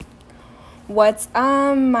What's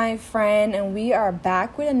my friend? And we are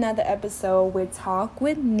back with another episode with Talk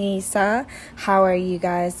with Nisa. How are you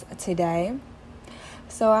guys today?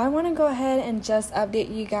 So I want to go ahead and just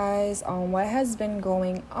update you guys on what has been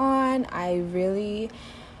going on. I really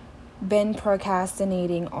been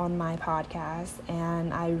procrastinating on my podcast,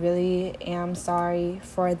 and I really am sorry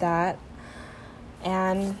for that.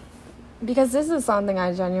 And because this is something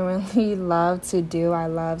I genuinely love to do. I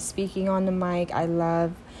love speaking on the mic. I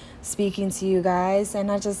love speaking to you guys,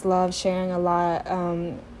 and I just love sharing a lot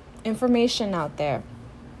information out there.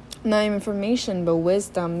 Not information, but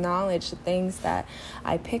wisdom, knowledge, things that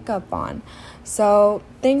I pick up on. So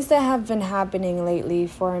things that have been happening lately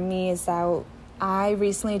for me is that I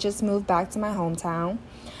recently just moved back to my hometown,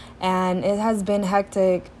 and it has been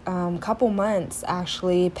hectic couple months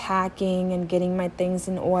actually, packing and getting my things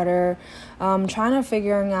in order, trying to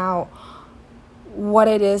figuring out what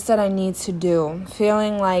it is that I need to do,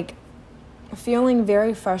 feeling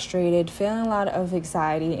very frustrated, feeling a lot of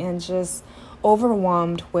anxiety, and just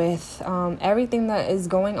overwhelmed with everything that is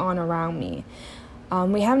going on around me.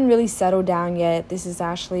 We haven't really settled down yet. This is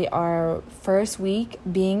actually our first week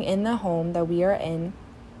being in the home that we are in,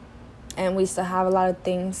 and we still have a lot of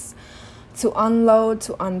things to unload,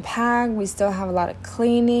 to unpack. We still have a lot of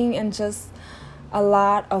cleaning and just a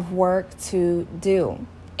lot of work to do.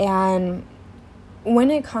 And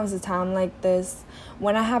when it comes to time like this,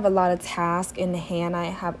 when I have a lot of tasks in hand, I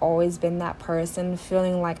have always been that person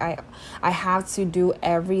feeling like I have to do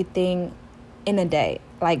everything in a day,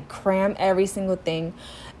 like cram every single thing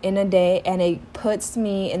in a day, and it puts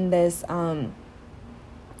me in this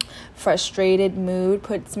frustrated mood,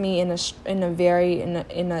 puts me in a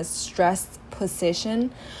stressed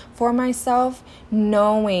position for myself,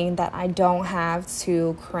 knowing that I don't have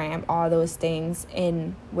to cram all those things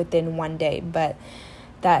in within one day. But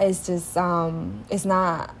that is just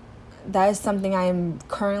that is something I am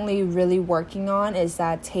currently really working on, is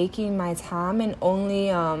that taking my time and only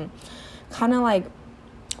kind of like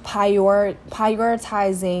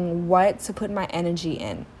prioritizing what to put my energy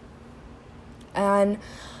in.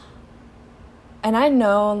 And I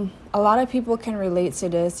know a lot of people can relate to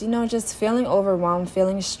this, just feeling overwhelmed,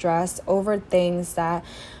 feeling stressed over things that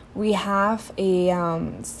we have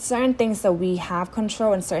certain things that we have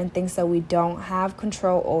control and certain things that we don't have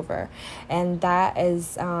control over. And that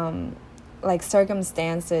is like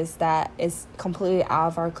circumstances that is completely out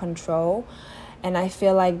of our control. And I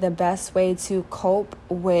feel like the best way to cope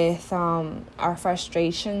with our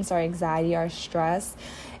frustrations, our anxiety, our stress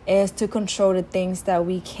is to control the things that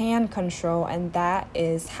we can control, and that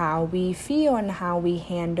is how we feel and how we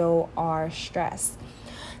handle our stress.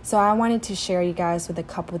 So I wanted to share you guys with a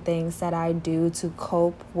couple things that I do to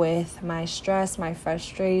cope with my stress, my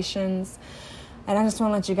frustrations. And I just want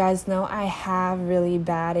to let you guys know I have really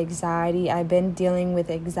bad anxiety. I've been dealing with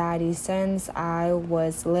anxiety since I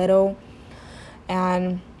was little,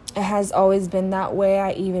 and it has always been that way.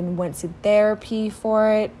 I even went to therapy for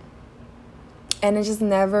it, and it just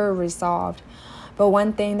never resolved. But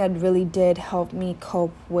one thing that really did help me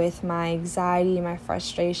cope with my anxiety, my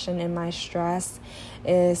frustration, and my stress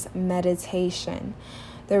is meditation.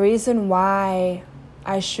 The reason why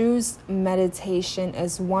I choose meditation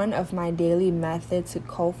as one of my daily methods to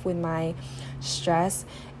cope with my stress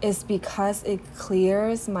is because it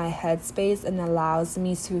clears my headspace and allows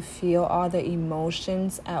me to feel all the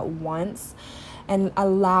emotions at once, and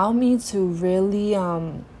allow me to really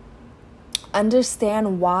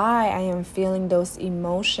understand why I am feeling those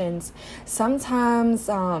emotions. Sometimes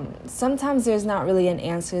there's not really an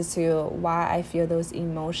answer to why I feel those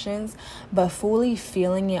emotions, but fully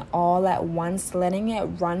feeling it all at once, letting it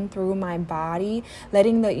run through my body,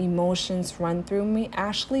 letting the emotions run through me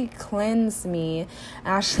actually cleanse me.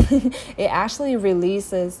 It actually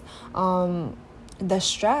releases the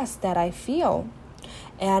stress that I feel.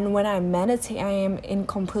 And when I meditate, I am in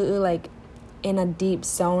completely in a deep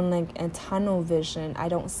zone, like a tunnel vision. I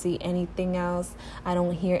don't see anything else. I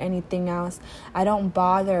don't hear anything else. I don't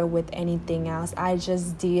bother with anything else. I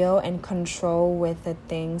just deal and control with the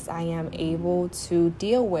things I am able to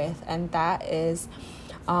deal with. And that is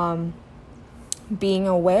being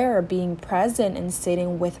aware, being present, and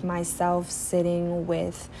sitting with myself, sitting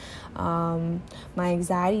with my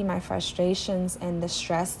anxiety, my frustrations, and the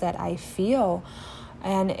stress that I feel.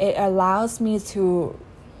 And it allows me to,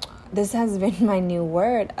 this has been my new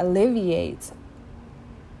word, alleviate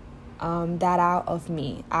that out of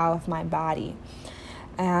me, out of my body.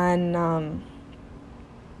 And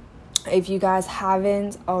if you guys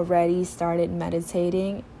haven't already started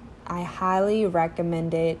meditating, I highly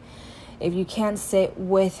recommend it. If you can't sit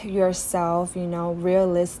with yourself,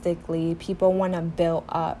 realistically, people want to build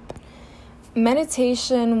up.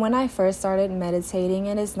 Meditation, when I first started meditating,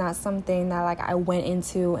 it is not something that like I went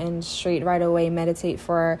into and straight right away meditate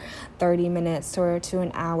for 30 minutes or to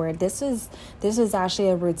an hour. This is actually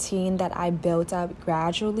a routine that I built up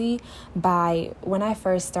gradually. By when I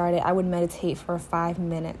first started, I would meditate for 5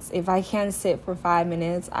 minutes. If I can't sit for 5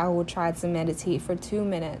 minutes, I will try to meditate for 2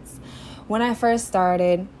 minutes. When I first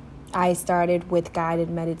started, I started with guided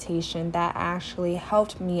meditation. That actually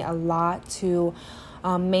helped me a lot to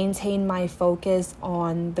maintain my focus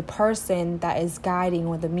on the person that is guiding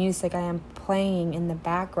or the music I am playing in the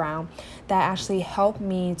background. That actually helped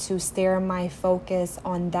me to steer my focus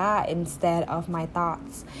on that instead of my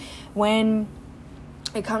thoughts. When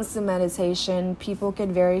it comes to meditation, people get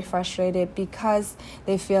very frustrated because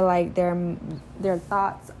they feel like their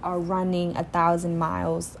thoughts are running 1,000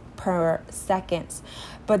 miles per second.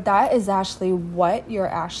 But that is actually what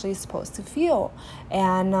you're actually supposed to feel.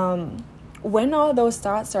 And when all those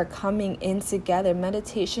thoughts are coming in together,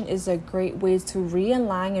 meditation is a great way to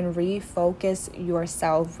realign and refocus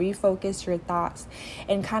yourself, refocus your thoughts,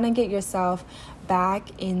 and kind of get yourself back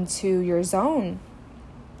into your zone.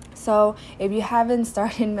 So if you haven't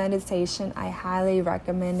started meditation, I highly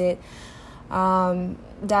recommend it.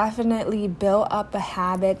 Definitely build up a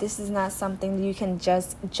habit. This is not something that you can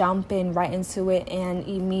just jump in right into it and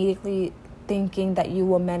immediately thinking that you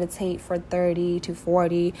will meditate for 30 to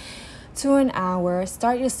 40 to an hour.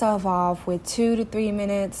 Start yourself off with 2 to 3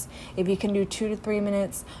 minutes. If you can do 2 to 3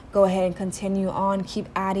 minutes, go ahead and continue on. Keep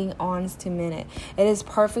adding ons to minute. It is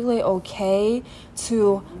perfectly okay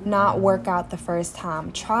to not work out the first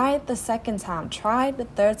time. Try it the second time. Try it the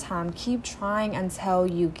third time. Keep trying until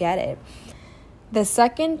you get it. The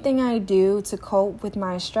second thing I do to cope with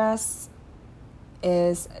my stress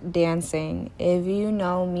is dancing. If you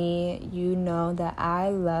know me, you know that I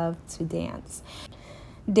love to dance.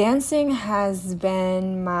 Dancing has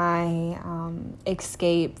been my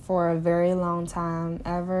escape for a very long time.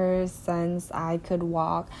 Ever since I could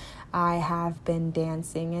walk, I have been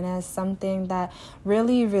dancing. And it's something that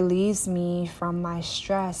really relieves me from my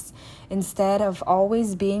stress. Instead of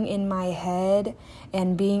always being in my head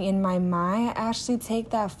and being in my mind, I actually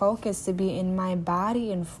take that focus to be in my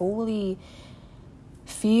body and fully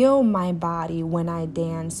feel my body when I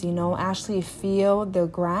dance, actually feel the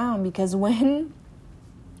ground. Because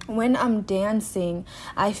when I'm dancing,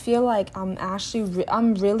 I feel like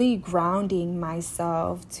I'm really grounding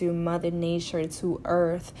myself to Mother Nature, to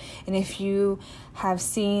Earth. And if you have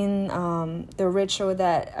seen the ritual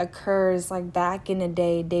that occurs like back in the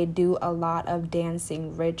day, they do a lot of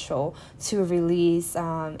dancing ritual to release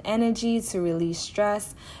energy, to release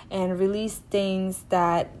stress, and release things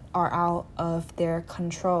that are out of their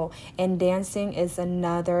control. And dancing is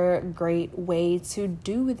another great way to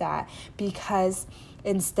do that, because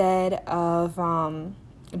instead of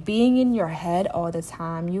being in your head all the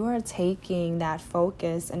time, you are taking that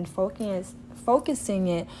focus and focusing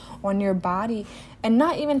it on your body, and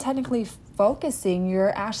not even technically focusing,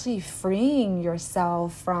 you're actually freeing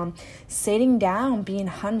yourself from sitting down, being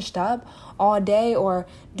hunched up all day, or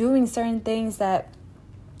doing a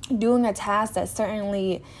task that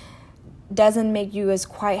certainly doesn't make you as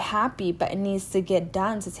quite happy, but it needs to get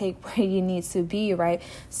done to take where you need to be, right?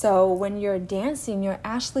 So when you're dancing, you're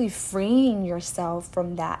actually freeing yourself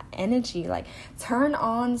from that energy. Like, turn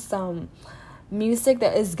on some music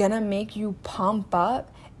that is gonna make you pump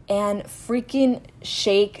up and freaking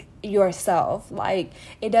shake yourself. Like,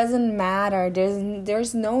 it doesn't matter.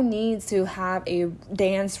 There's no need to have a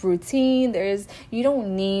dance routine. You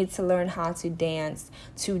don't need to learn how to dance.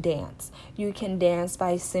 You can dance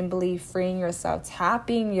by simply freeing yourself,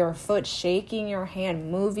 tapping your foot, shaking your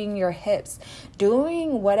hand, moving your hips,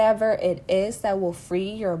 doing whatever it is that will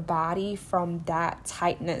free your body from that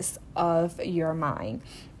tightness of your mind.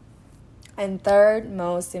 And third,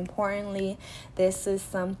 most importantly, this is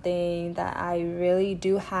something that I really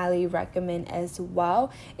do highly recommend as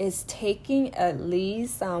well, is taking at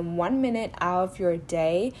least 1 minute out of your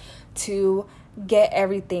day to get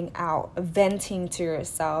everything out, venting to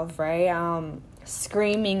yourself, right?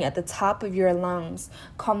 Screaming at the top of your lungs,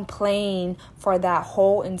 complain for that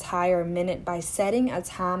whole entire minute by setting a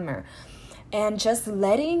timer and just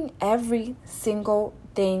letting every single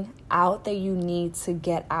thing out that you need to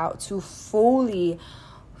get out, to fully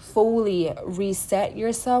reset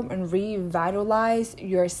yourself and revitalize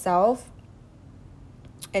yourself,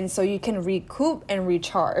 and so you can recoup and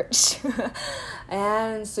recharge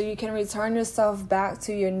and so you can return yourself back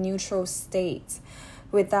to your neutral state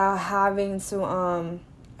without having to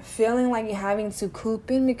feeling like you're having to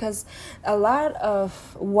coop in. Because a lot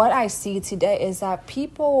of what I see today is that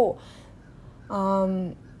people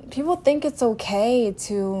think it's okay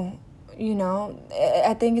to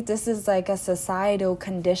I think this is like a societal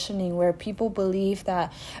conditioning where people believe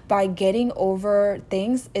that by getting over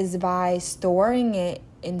things is by storing it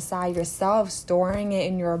inside yourself, storing it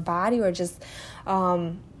in your body, or just,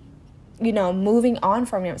 moving on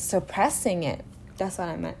from it, suppressing it. That's what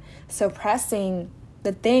I meant. Suppressing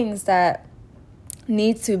the things that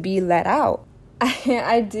need to be let out.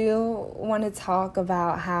 I do want to talk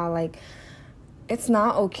about how, like, it's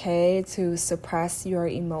not okay to suppress your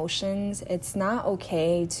emotions. It's not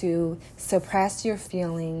okay to suppress your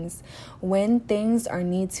feelings. When things are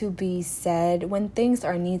need to be said, when things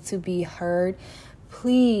are need to be heard,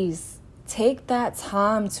 please take that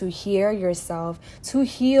time to hear yourself, to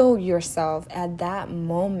heal yourself at that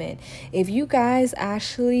moment. If you guys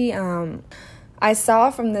actually, I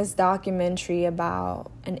saw from this documentary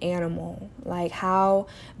about an animal, like how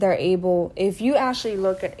they're able, if you actually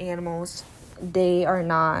look at animals, they are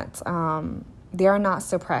not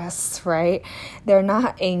suppressed, right? They're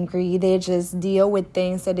not angry. They just deal with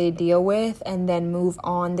things that they deal with and then move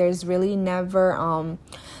on. There's really never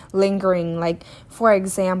lingering. Like, for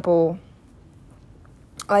example,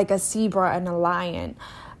 like a zebra and a lion.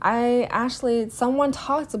 Someone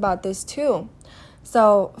talked about this too.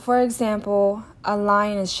 So, for example, a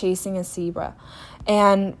lion is chasing a zebra.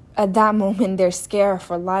 And at that moment, they're scared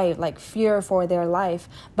for life, like fear for their life.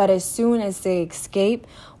 But as soon as they escape,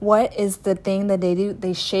 what is the thing that they do?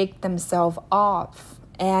 They shake themselves off.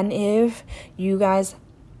 And if you guys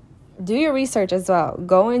do your research as well,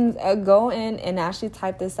 go in and actually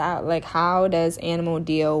type this out. Like, how does animal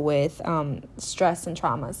deal with stress and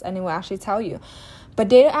traumas? And it will actually tell you. But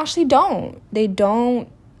they actually don't. They don't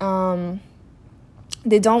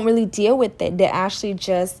really deal with it. They actually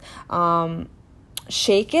just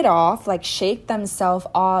shake it off, like shake themselves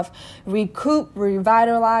off, recoup,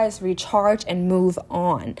 revitalize, recharge, and move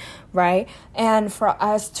on, right? And for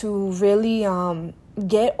us to really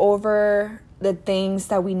get over the things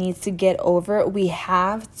that we need to get over, we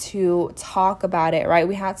have to talk about it, right?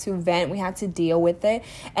 We have to vent, we have to deal with it,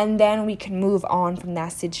 and then we can move on from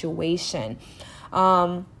that situation.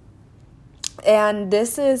 And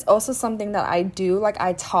this is also something that I do. Like,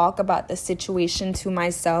 I talk about the situation to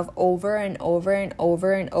myself over and over and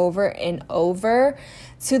over and over and over,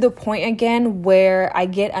 to the point again where I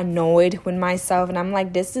get annoyed with myself and I'm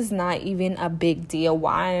like, this is not even a big deal.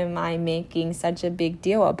 Why am I making such a big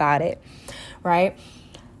deal about it? Right?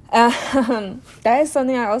 That is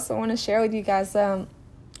something I also want to share with you guys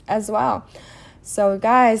as well. So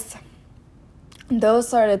guys,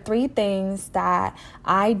 those are the 3 things that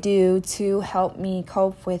I do to help me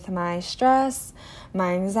cope with my stress,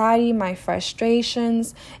 my anxiety, my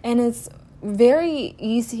frustrations. And it's very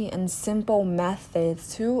easy and simple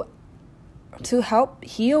methods to help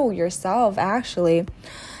heal yourself, actually.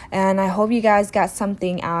 And I hope you guys got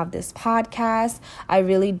something out of this podcast. I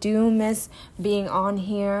really do miss being on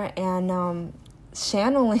here and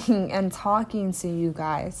channeling and talking to you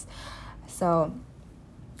guys. So,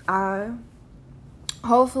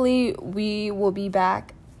 hopefully we will be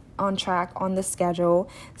back on track on the schedule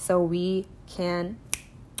so we can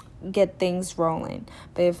get things rolling.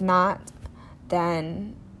 But if not,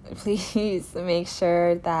 then please make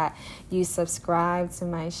sure that you subscribe to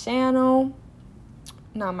my channel.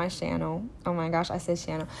 Not my channel. Oh my gosh, I said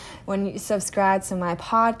channel. When you subscribe to my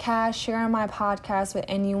podcast, share my podcast with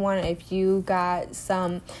anyone. If you got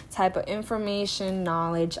some type of information,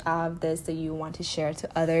 knowledge of this that you want to share to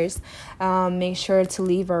others, make sure to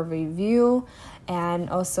leave a review, and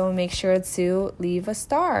also make sure to leave a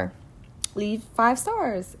star. Leave 5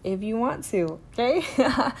 stars if you want to, okay?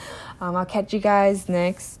 I'll catch you guys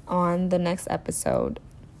on the next episode.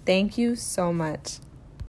 Thank you so much.